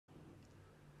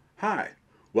Hi,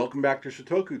 welcome back to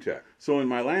Shotoku Tech. So in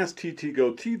my last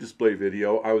TTGO T-Display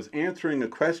video, I was answering a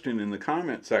question in the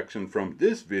comment section from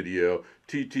this video,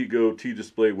 TTGO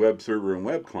T-Display Web Server and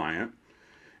Web Client.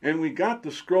 And we got the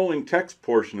scrolling text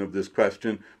portion of this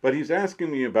question, but he's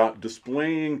asking me about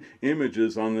displaying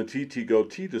images on the TTGO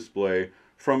T-Display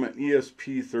from an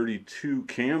ESP32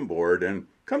 cam board. And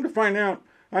come to find out,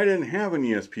 I didn't have an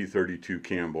ESP32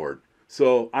 cam board.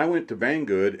 So I went to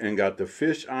Banggood and got the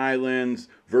fisheye lens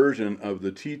version of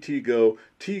the TTGO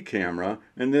T-Camera,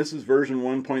 and this is version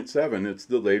 1.7. It's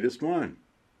the latest one.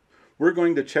 We're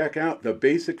going to check out the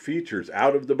basic features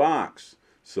out of the box.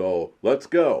 So let's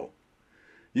go.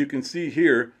 You can see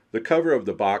here the cover of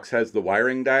the box has the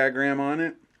wiring diagram on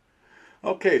it.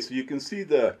 Okay, so you can see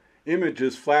the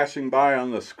images flashing by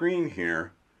on the screen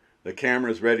here. The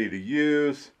camera's ready to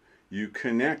use. You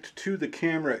connect to the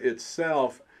camera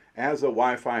itself as a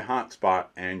Wi-Fi hotspot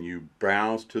and you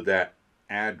browse to that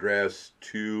address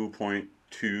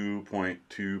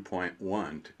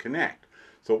 2.2.2.1 to connect.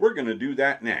 So we're going to do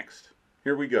that next.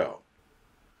 Here we go.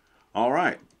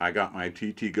 Alright, I got my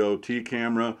TTGO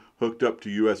T-Camera hooked up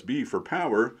to USB for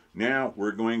power. Now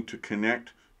we're going to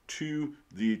connect to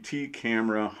the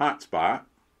T-Camera hotspot.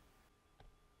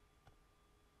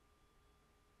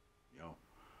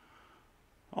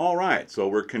 Alright, so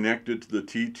we're connected to the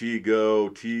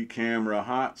TTGO T-Camera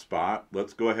hotspot.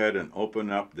 Let's go ahead and open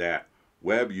up that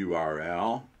web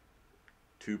URL,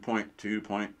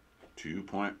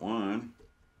 2.2.2.1.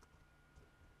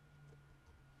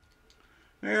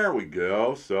 There we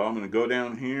go. So I'm going to go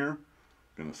down here, I'm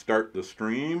going to start the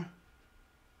stream.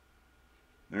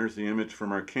 There's the image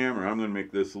from our camera. I'm going to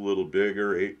make this a little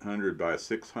bigger, 800 by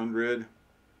 600.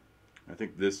 I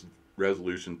think this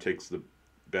resolution takes the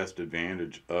best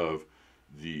advantage of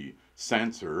the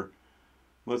sensor.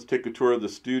 Let's take a tour of the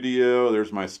studio.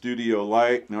 There's my studio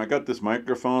light. Now I got this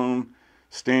microphone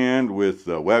stand with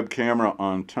the web camera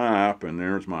on top, and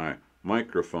there's my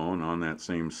microphone on that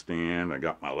same stand. I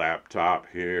got my laptop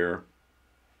here.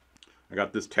 I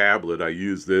got this tablet. I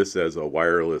use this as a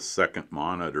wireless second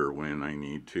monitor when I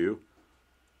need to.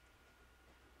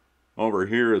 Over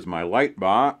here is my light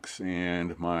box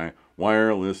and my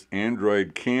wireless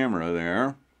Android camera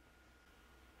there.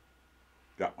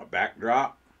 Got my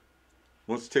backdrop.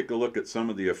 Let's take a look at some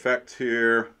of the effects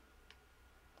here.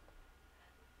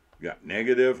 We got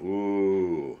negative.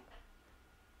 Ooh.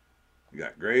 We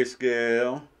got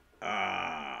grayscale.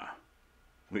 Ah.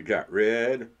 We got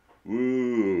red.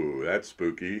 Ooh, that's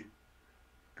spooky.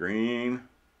 Green.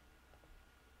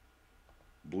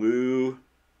 Blue.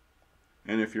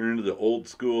 And if you're into the old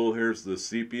school, here's the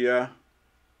sepia.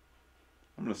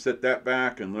 I'm going to set that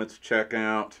back and let's check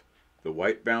out the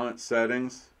white balance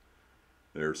settings.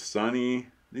 There's sunny.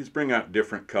 These bring out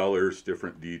different colors,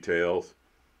 different details.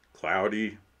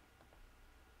 Cloudy.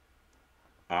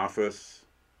 Office.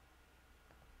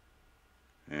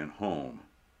 And home.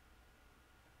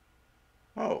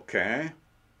 Okay.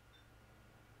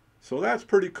 So that's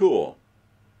pretty cool.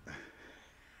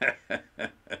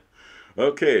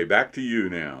 Okay, back to you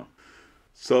now.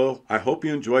 So I hope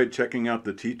you enjoyed checking out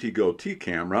the TTGO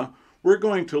T-Camera. We're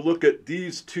going to look at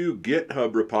these two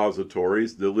GitHub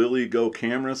repositories, the LilyGo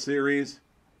Camera series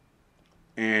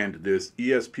and this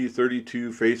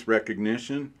ESP32 face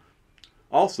recognition.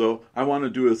 Also, I want to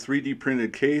do a 3D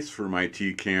printed case for my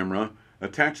T-Camera,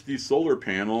 attach these solar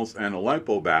panels and a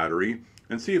LiPo battery,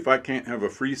 and see if I can't have a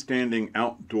freestanding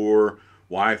outdoor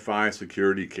Wi-Fi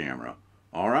security camera.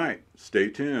 Alright, stay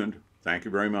tuned. Thank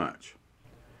you very much.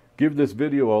 Give this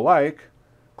video a like,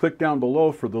 click down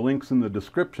below for the links in the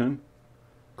description,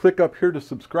 click up here to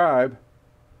subscribe,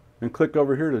 and click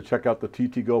over here to check out the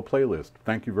TTGO playlist.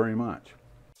 Thank you very much.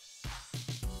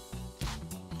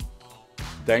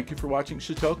 Thank you for watching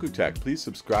Shotoku Tech. Please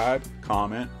subscribe,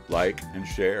 comment, like, and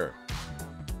share.